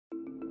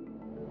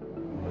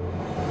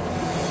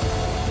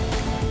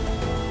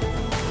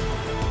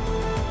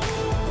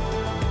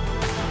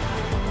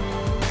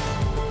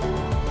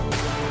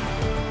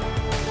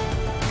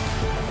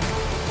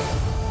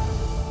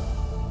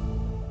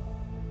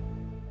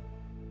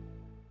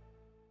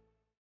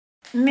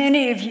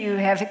Many of you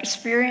have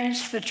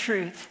experienced the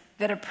truth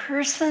that a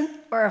person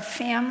or a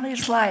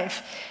family's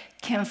life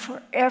can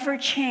forever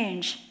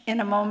change in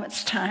a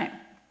moment's time.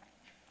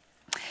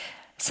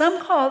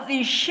 Some call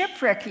these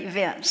shipwreck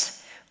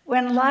events,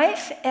 when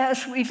life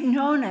as we've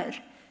known it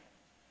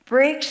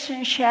breaks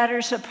and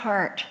shatters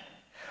apart,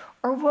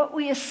 or what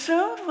we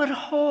assumed would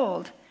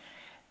hold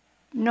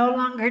no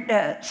longer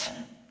does.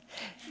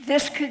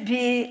 This could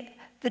be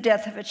the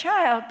death of a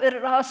child, but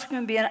it also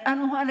can be an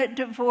unwanted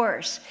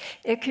divorce.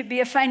 It could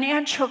be a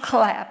financial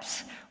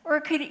collapse, or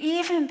it could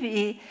even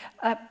be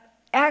an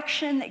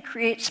action that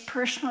creates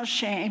personal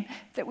shame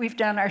that we've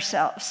done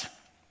ourselves.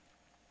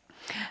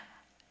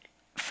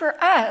 For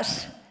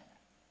us,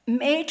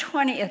 May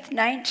 20th,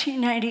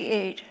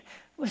 1998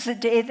 was a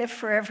day that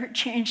forever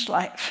changed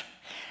life.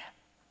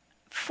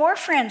 4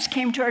 friends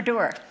came to our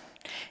door.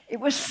 It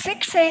was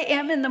 6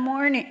 a.m. in the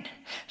morning,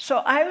 so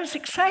I was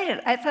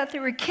excited. I thought they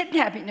were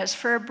kidnapping us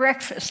for a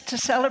breakfast to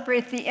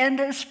celebrate the end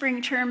of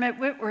spring term at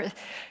Whitworth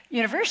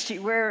University,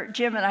 where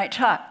Jim and I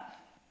taught.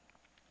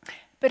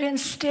 But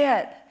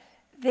instead,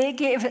 they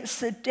gave us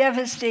the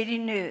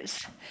devastating news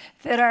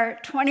that our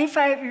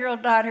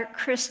 25-year-old daughter,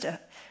 Krista,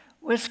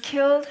 was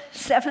killed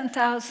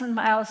 7,000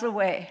 miles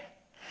away.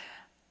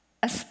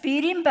 A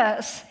speeding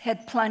bus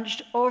had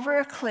plunged over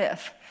a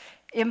cliff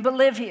in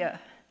Bolivia,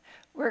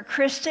 where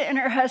Krista and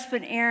her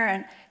husband,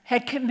 Aaron,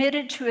 had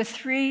committed to a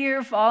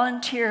 3-year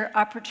volunteer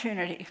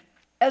opportunity.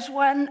 As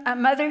a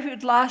mother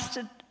who'd lost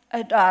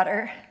a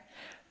daughter,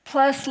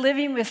 plus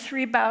living with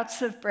 3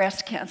 bouts of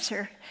breast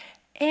cancer,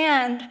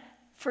 and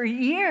for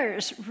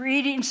years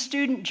reading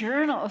student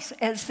journals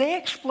as they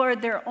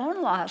explored their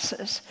own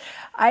losses,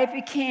 I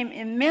became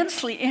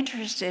immensely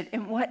interested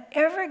in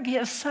whatever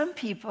gives some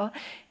people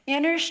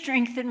inner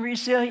strength and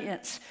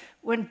resilience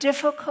when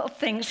difficult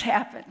things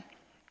happen.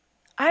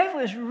 I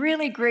was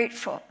really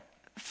grateful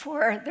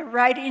for the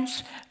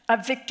writings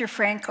of Viktor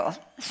Frankl.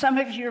 Some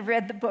of you have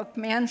read the book,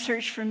 Man's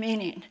Search for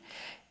Meaning.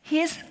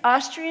 He's an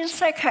Austrian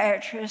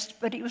psychiatrist,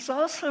 but he was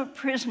also a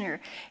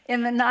prisoner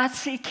in the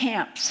Nazi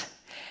camps,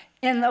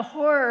 in the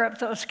horror of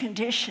those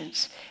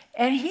conditions.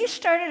 And he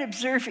started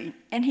observing,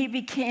 and he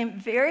became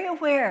very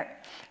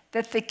aware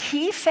that the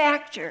key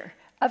factor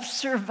of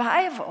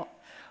survival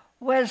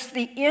was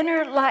the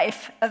inner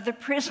life of the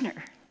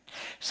prisoner.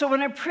 So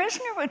when a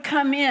prisoner would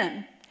come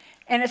in,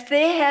 and if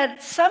they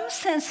had some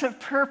sense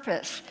of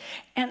purpose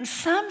and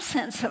some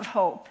sense of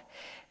hope,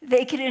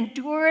 they could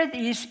endure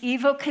these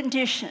evil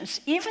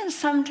conditions, even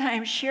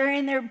sometimes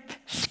sharing their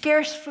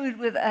scarce food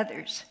with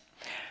others.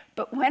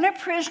 But when a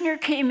prisoner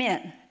came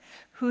in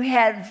who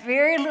had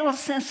very little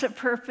sense of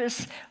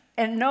purpose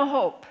and no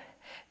hope,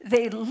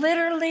 they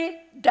literally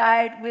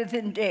died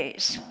within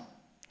days.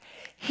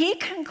 He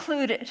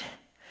concluded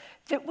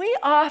that we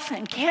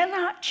often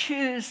cannot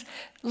choose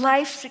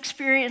life's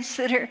experiences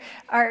that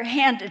are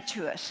handed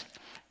to us,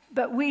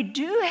 but we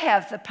do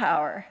have the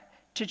power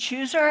to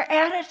choose our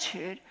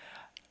attitude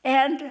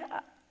and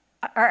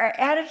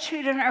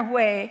our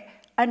way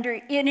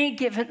under any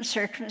given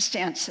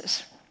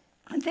circumstances.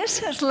 This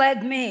has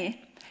led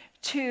me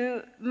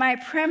to my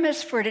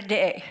premise for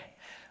today,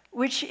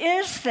 which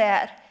is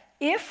that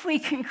if we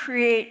can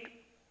create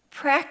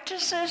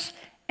practices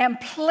and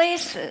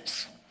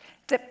places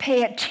that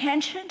pay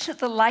attention to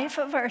the life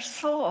of our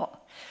soul,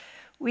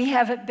 we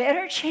have a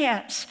better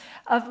chance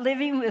of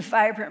living with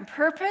vibrant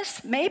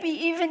purpose, maybe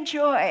even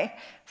joy,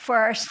 for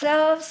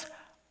ourselves,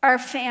 our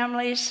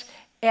families,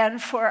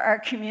 and for our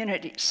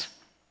communities.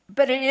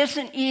 But it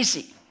isn't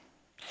easy.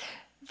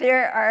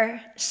 There are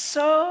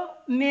so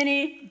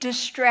many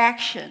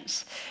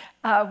distractions.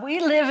 We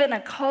live in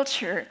a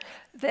culture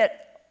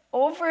that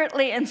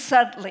overtly and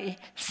subtly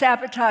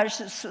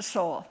sabotages the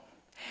soul.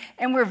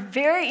 And we're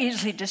very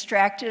easily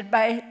distracted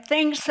by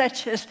things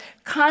such as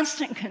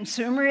constant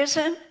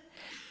consumerism,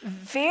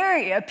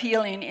 very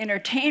appealing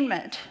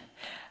entertainment,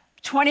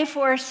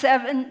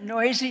 24/7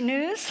 noisy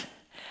news,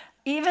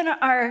 even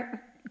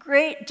our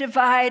great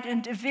divide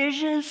and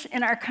divisions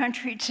in our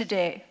country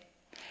today.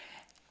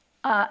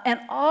 And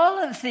all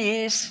of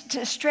these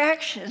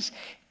distractions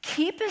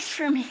keep us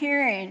from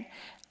hearing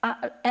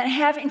and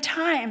having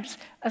times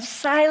of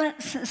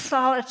silence and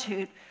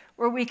solitude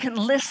where we can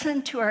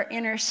listen to our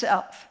inner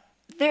self.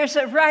 There's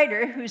a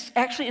writer who's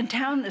actually in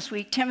town this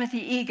week, Timothy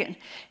Egan,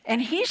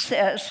 and he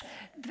says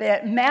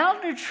that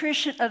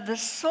malnutrition of the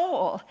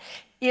soul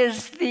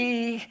is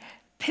the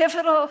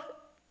pivotal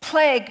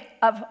plague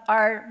of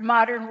our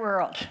modern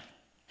world.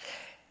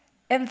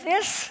 And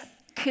this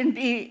can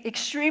be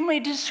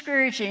extremely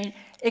discouraging,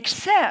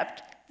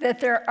 except that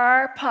there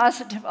are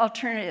positive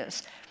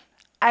alternatives.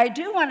 I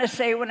do want to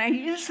say, when I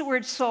use the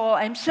word soul,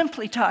 I'm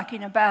simply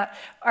talking about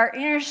our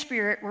inner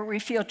spirit where we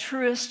feel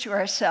truest to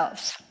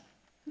ourselves.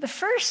 The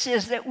first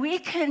is that we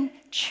can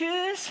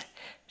choose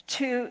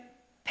to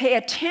pay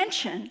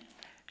attention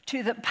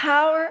to the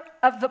power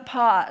of the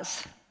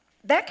pause.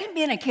 That can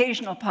be an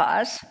occasional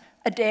pause,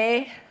 a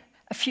day,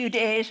 a few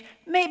days,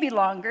 maybe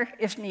longer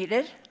if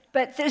needed.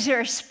 But these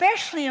are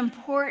especially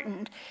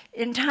important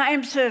in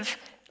times of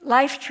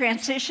life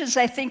transitions.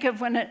 I think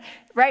of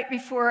right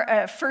before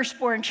a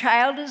firstborn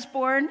child is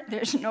born,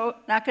 there's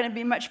not going to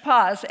be much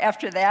pause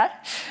after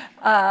that.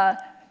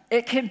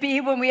 It can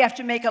be when we have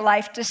to make a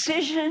life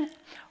decision,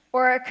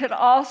 or it could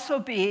also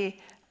be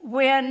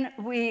when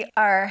we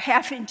are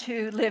having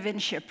to live in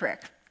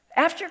shipwreck.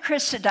 After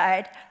Krista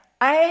died,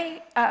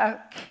 I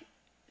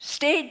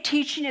stayed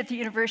teaching at the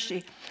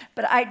university,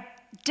 but I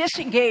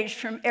disengaged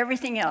from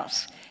everything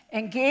else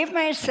and gave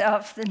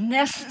myself the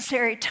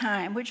necessary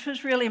time, which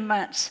was really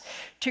months,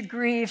 to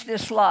grieve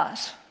this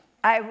loss.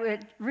 I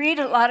would read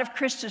a lot of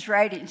Krista's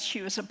writings.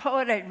 She was a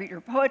poet. I'd read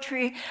her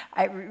poetry.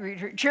 I would read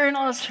her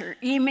journals, her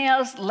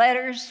emails,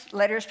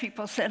 letters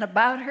people sent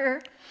about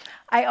her.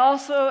 I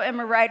also am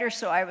a writer,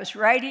 so I was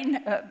writing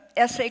an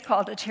essay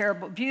called A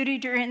Terrible Beauty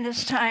during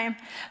this time.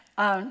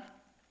 And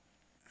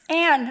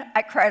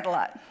I cried a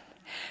lot.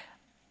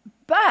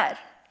 But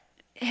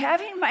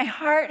having my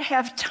heart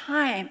have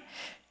time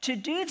to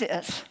do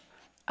this,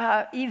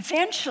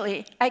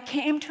 eventually I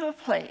came to a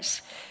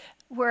place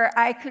where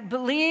I could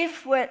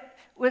believe what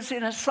was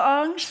in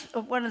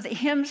one of the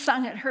hymns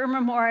sung at her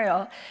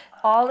memorial,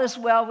 "All is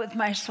well with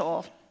my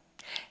soul."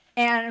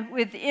 And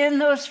within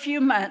those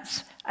few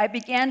months, I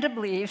began to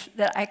believe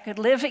that I could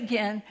live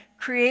again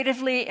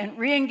creatively and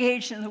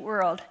re-engage in the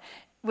world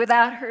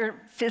without her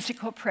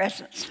physical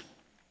presence.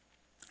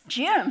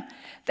 Jim,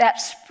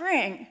 that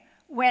spring,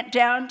 went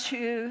down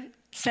to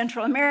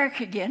Central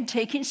America again,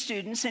 taking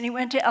students, and he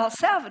went to El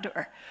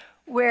Salvador,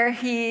 where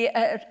he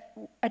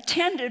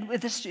attended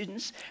with the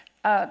students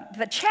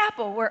the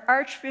chapel where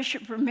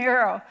Archbishop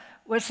Romero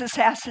was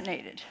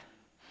assassinated.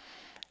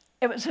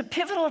 It was a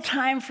pivotal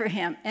time for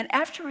him, and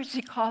afterwards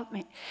he called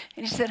me,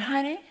 and he said,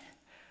 "Honey,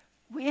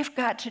 we've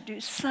got to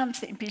do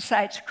something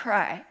besides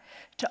cry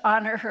to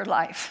honor her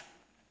life."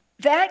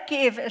 That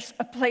gave us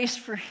a place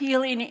for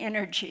healing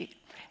energy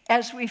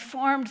as we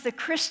formed the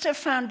Krista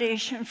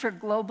Foundation for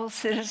Global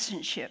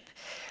Citizenship,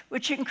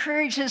 which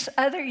encourages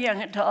other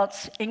young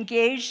adults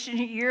engaged in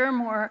a year or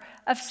more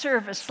of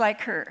service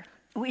like her.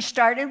 We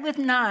started with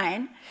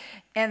 9,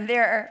 and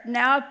there are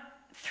now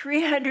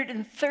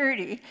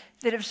 330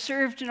 that have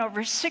served in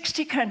over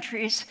 60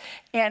 countries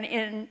and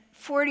in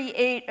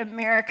 48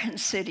 American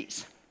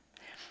cities.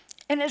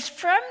 And it's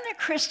from the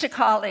Krista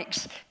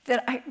colleagues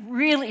that I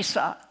really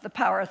saw the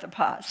power of the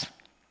pause.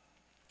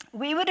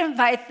 We would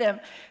invite them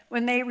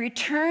when they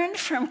returned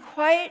from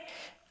quite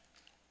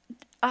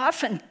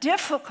often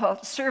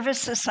difficult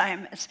service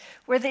assignments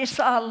where they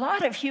saw a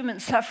lot of human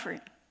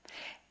suffering.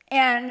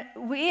 And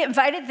we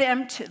invited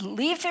them to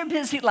leave their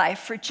busy life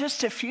for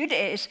just a few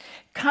days,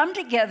 come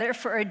together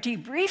for a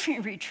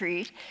debriefing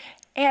retreat,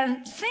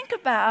 and think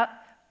about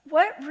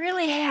what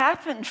really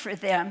happened for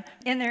them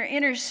in their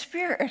inner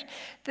spirit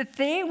that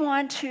they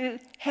want to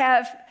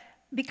have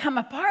become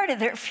a part of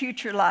their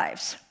future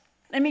lives.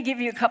 Let me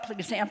give you a couple of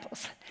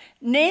examples.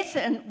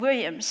 Nathan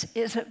Williams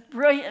is a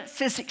brilliant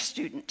physics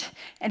student,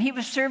 and he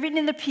was serving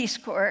in the Peace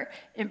Corps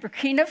in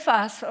Burkina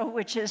Faso,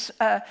 which is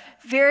a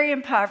very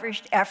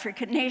impoverished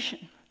African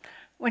nation.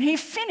 When he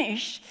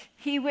finished,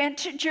 he went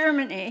to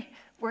Germany,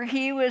 where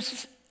he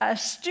was a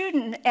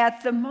student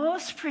at the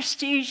most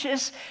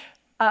prestigious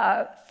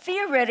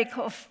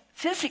theoretical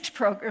physics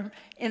program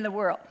in the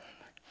world.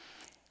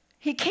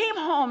 He came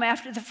home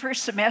after the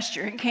first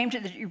semester and came to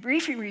the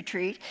debriefing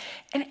retreat,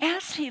 and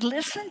as he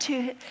listened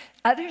to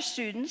other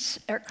students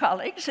or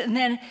colleagues, and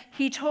then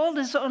he told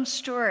his own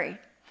story,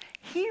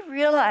 he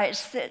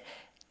realized that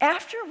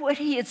after what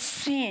he had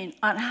seen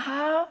on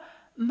how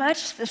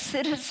much the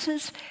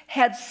citizens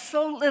had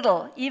so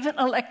little, even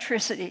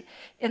electricity,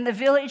 in the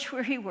village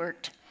where he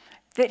worked,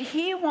 that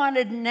he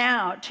wanted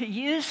now to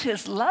use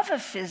his love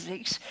of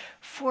physics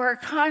for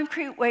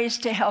concrete ways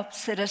to help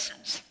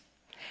citizens.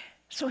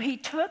 So he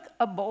took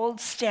a bold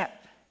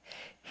step.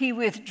 He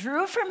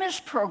withdrew from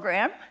his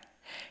program.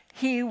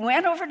 He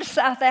went over to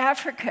South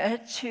Africa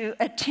to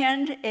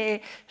attend an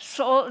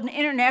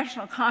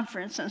international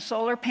conference on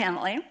solar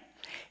paneling.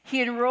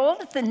 He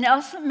enrolled at the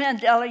Nelson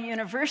Mandela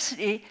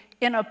University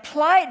in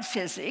applied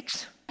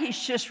physics.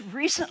 He's just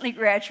recently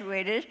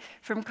graduated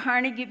from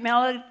Carnegie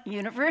Mellon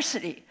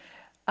University.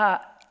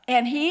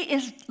 And he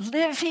is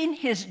living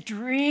his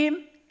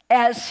dream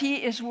as he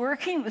is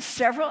working with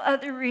several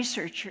other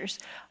researchers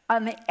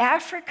on the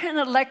African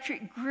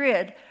electric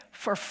grid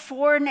for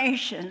 4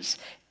 nations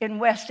in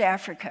West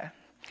Africa.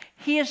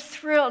 He is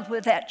thrilled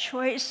with that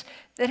choice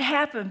that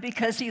happened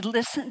because he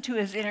listened to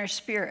his inner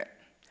spirit.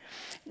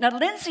 Now,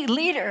 Lindsay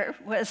Leader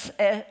was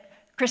a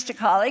Krista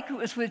colleague who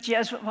was with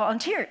Jesuit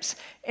volunteers,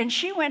 and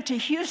she went to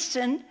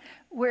Houston,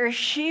 where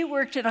she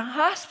worked in a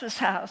hospice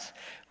house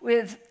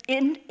with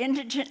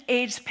indigent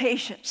AIDS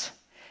patients.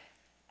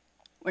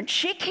 When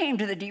she came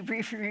to the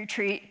debriefing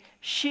retreat,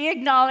 she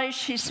acknowledged,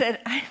 she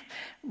said, "I'm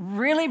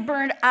really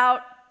burned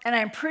out and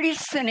I'm pretty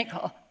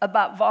cynical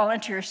about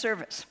volunteer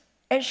service."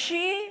 As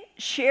she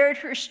shared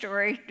her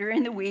story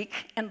during the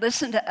week and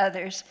listened to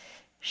others,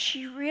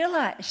 she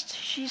realized,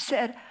 she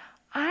said,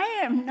 "I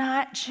am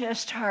not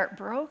just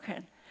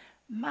heartbroken.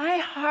 My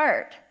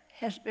heart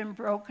has been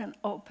broken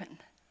open."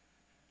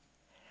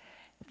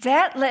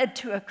 That led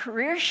to a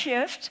career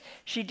shift.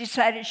 She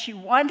decided she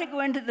wanted to go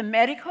into the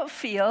medical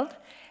field,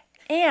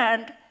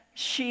 and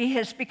she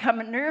has become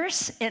a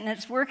nurse and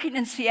is working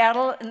in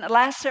Seattle. In the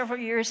last several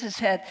years has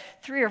had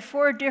 3 or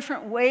 4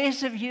 different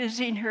ways of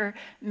using her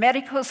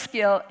medical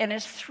skill and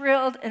is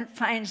thrilled and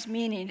finds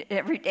meaning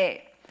every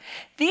day.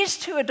 These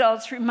 2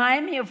 adults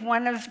remind me of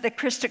one of the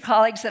Krista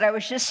colleagues that I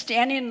was just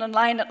standing in the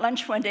line at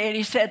lunch one day, and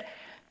he said,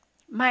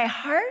 "My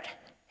heart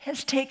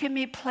has taken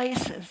me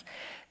places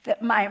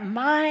that my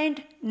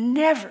mind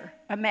never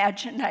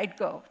imagined I'd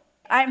go."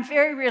 I'm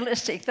very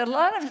realistic that a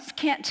lot of us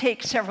can't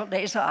take several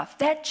days off.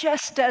 That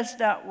just does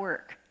not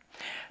work.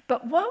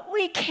 But what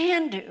we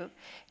can do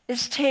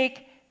is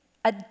take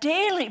a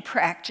daily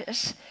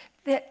practice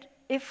that,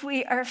 if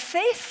we are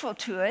faithful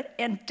to it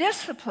and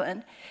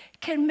disciplined,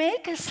 can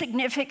make a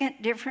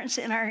significant difference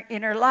in our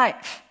inner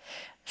life.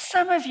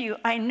 Some of you,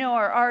 I know,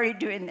 are already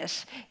doing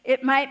this.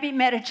 It might be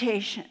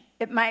meditation.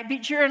 It might be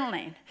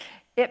journaling.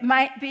 It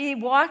might be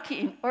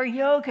walking or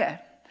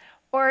yoga,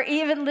 or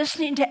even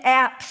listening to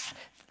apps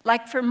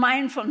like for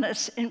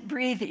mindfulness and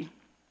breathing.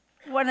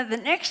 One of the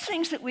next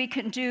things that we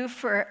can do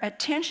for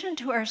attention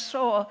to our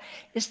soul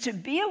is to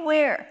be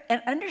aware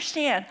and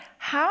understand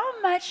how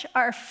much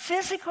our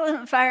physical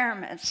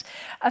environments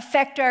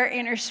affect our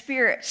inner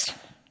spirits.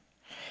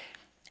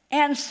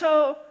 And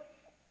so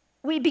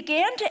we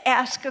began to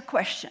ask a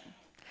question.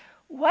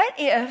 What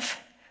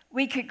if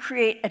we could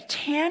create a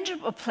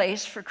tangible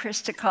place for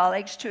Krista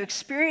colleagues to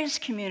experience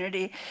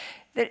community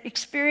that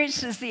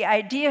experiences the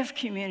idea of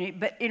community,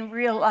 but in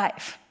real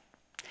life?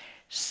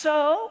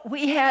 So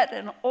we had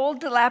an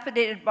old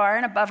dilapidated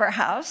barn above our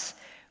house.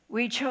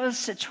 We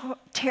chose to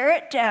tear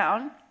it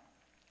down,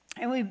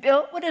 and we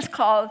built what is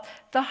called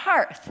the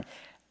Hearth.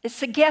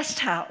 It's a guest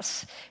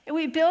house, and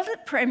we built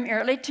it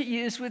primarily to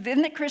use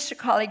within the Krista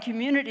colleague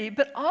community,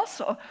 but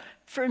also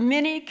for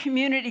many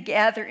community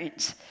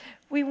gatherings.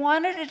 We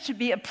wanted it to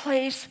be a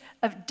place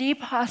of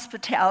deep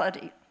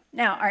hospitality.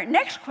 Now, our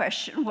next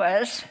question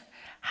was,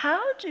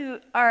 how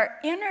do our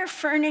inner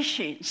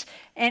furnishings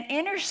and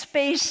inner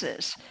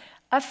spaces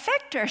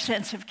affect our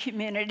sense of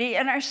community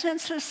and our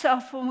sense of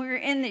self when we were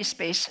in these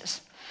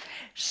spaces?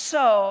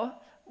 So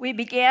we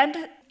began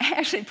to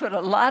actually put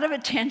a lot of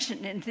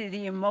attention into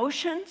the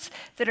emotions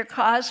that are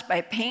caused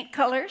by paint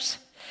colors,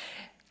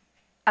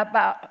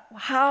 about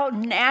how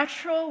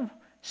natural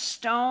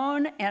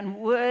stone and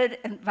wood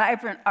and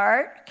vibrant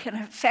art can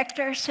affect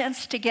our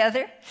sense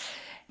together.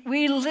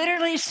 We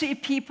literally see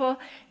people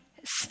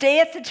stay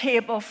at the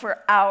table for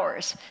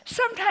hours,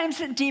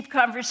 sometimes in deep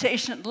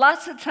conversation,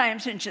 lots of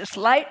times in just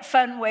light,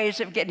 fun ways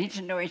of getting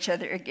to know each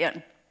other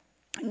again.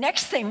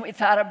 Next thing we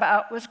thought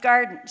about was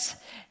gardens.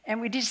 And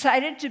we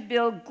decided to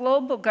build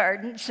global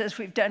gardens, as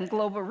we've done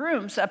global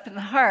rooms up in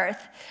the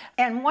Hearth.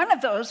 And one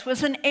of those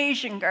was an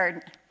Asian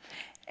garden.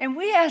 And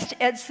we asked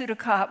Ed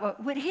Sudakawa,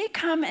 would he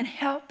come and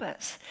help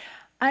us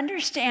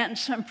understand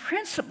some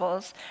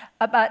principles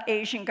about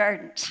Asian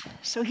gardens?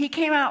 So he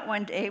came out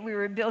one day. We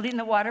were building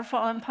the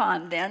waterfall and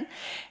pond then.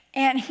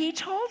 And he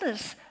told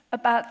us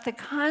about the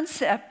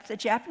concept, the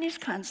Japanese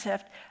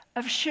concept,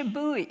 of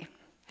shibui.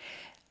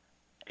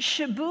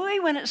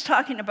 Shibui, when it's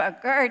talking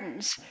about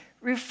gardens,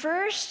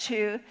 refers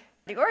to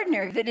the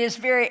ordinary that is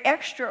very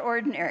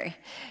extraordinary.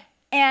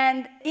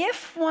 And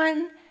if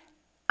one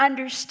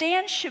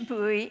understands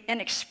shibui and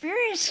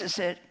experiences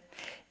it,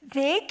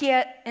 they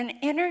get an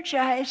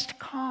energized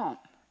calm.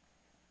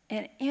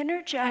 An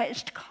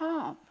energized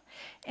calm.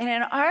 And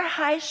in our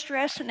high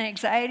stress and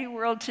anxiety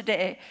world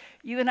today,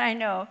 you and I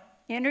know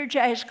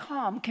energized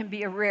calm can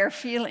be a rare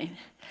feeling.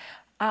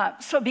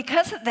 So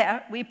because of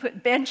that, we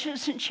put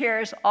benches and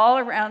chairs all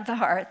around the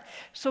Hearth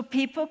so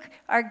people,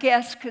 our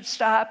guests, could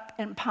stop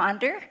and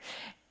ponder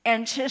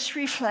and just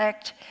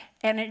reflect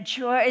and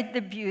enjoy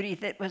the beauty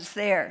that was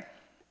there.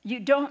 You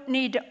don't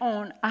need to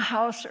own a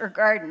house or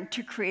garden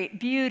to create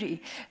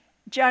beauty.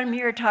 John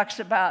Muir talks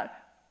about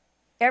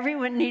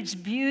everyone needs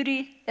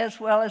beauty as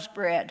well as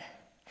bread.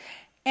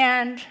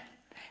 And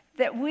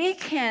that we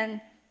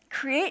can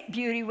create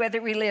beauty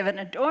whether we live in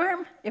a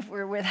dorm, if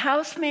we're with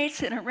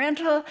housemates in a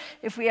rental,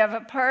 if we have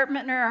an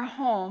apartment or a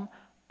home.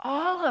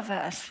 All of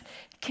us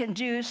can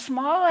do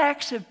small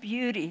acts of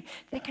beauty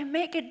that can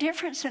make a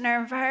difference in our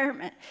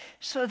environment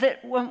so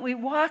that when we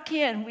walk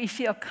in, we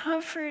feel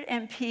comfort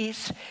and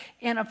peace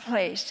in a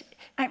place.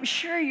 I'm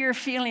sure you're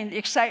feeling the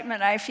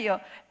excitement I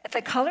feel at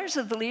the colors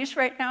of the leaves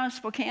right now in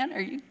Spokane.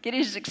 Are you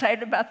getting as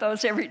excited about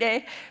those every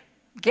day?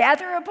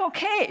 Gather a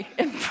bouquet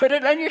and put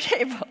it on your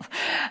table.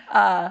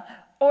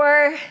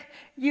 Or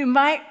you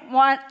might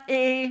want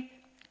a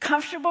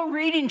comfortable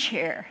reading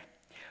chair.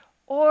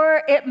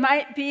 Or it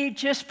might be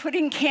just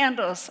putting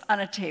candles on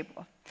a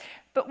table.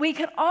 But we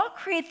can all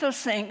create those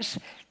things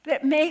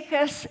that make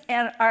us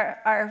and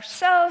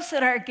ourselves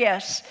and our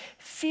guests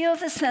feel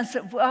the sense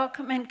of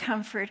welcome and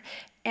comfort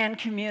and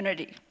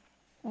community.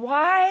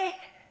 Why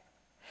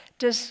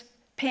does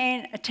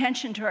paying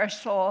attention to our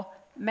soul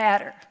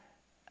matter?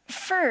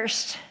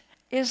 First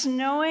is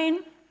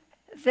knowing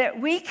that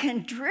we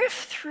can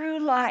drift through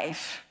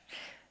life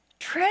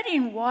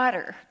treading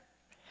water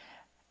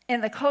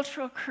in the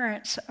cultural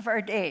currents of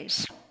our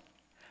days.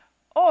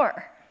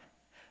 Or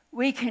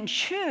we can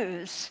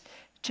choose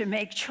to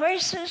make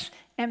choices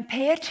and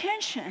pay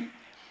attention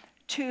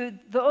to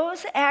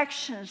those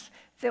actions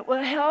that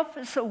will help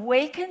us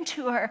awaken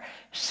to our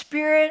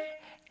spirit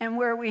and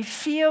where we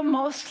feel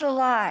most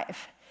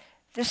alive.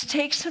 This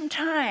takes some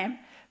time,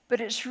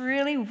 but it's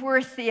really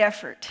worth the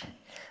effort.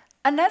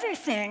 Another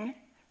thing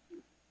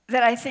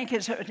that I think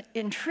is an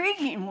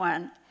intriguing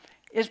one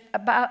is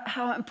about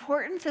how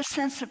important the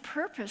sense of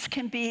purpose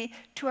can be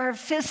to our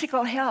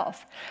physical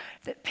health.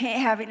 That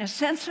having a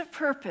sense of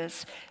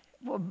purpose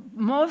will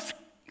most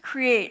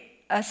create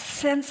a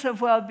sense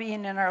of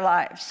well-being in our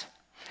lives.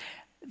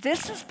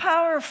 This is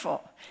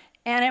powerful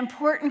and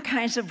important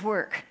kinds of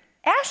work.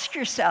 Ask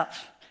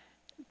yourself,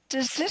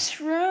 does this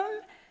room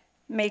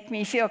make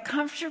me feel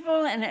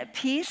comfortable and at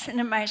peace and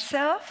in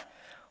myself?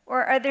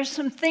 Or are there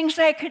some things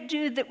I could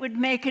do that would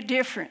make a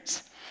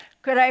difference?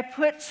 Could I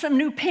put some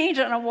new paint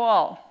on a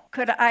wall?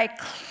 Could I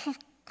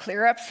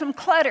clear up some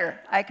clutter?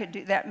 I could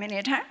do that many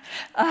a time.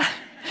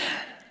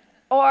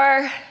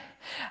 Or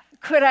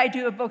could I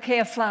do a bouquet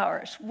of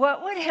flowers?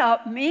 What would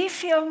help me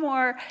feel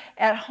more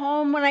at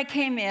home when I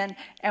came in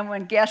and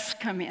when guests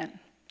come in?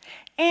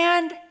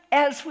 And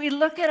as we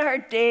look at our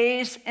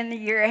days and the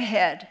year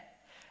ahead,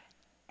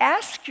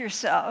 ask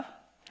yourself,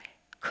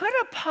 could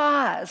a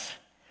pause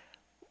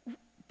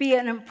be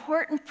an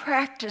important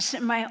practice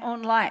in my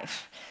own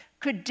life?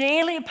 Could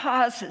daily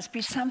pauses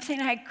be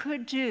something I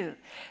could do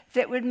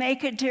that would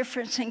make a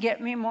difference and get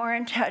me more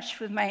in touch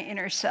with my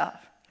inner self?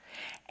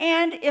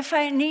 And if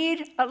I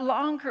need a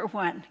longer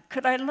one,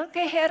 could I look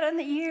ahead on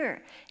the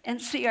year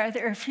and see, are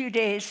there a few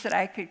days that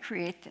I could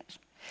create this?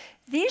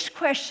 These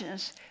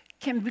questions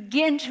can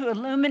begin to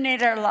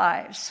illuminate our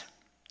lives.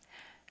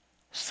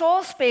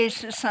 Soul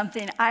space is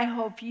something I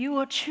hope you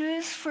will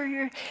choose for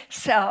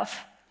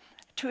yourself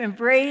to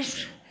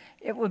embrace.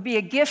 It will be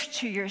a gift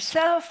to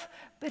yourself,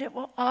 but it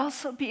will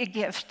also be a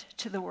gift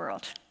to the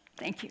world.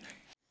 Thank you.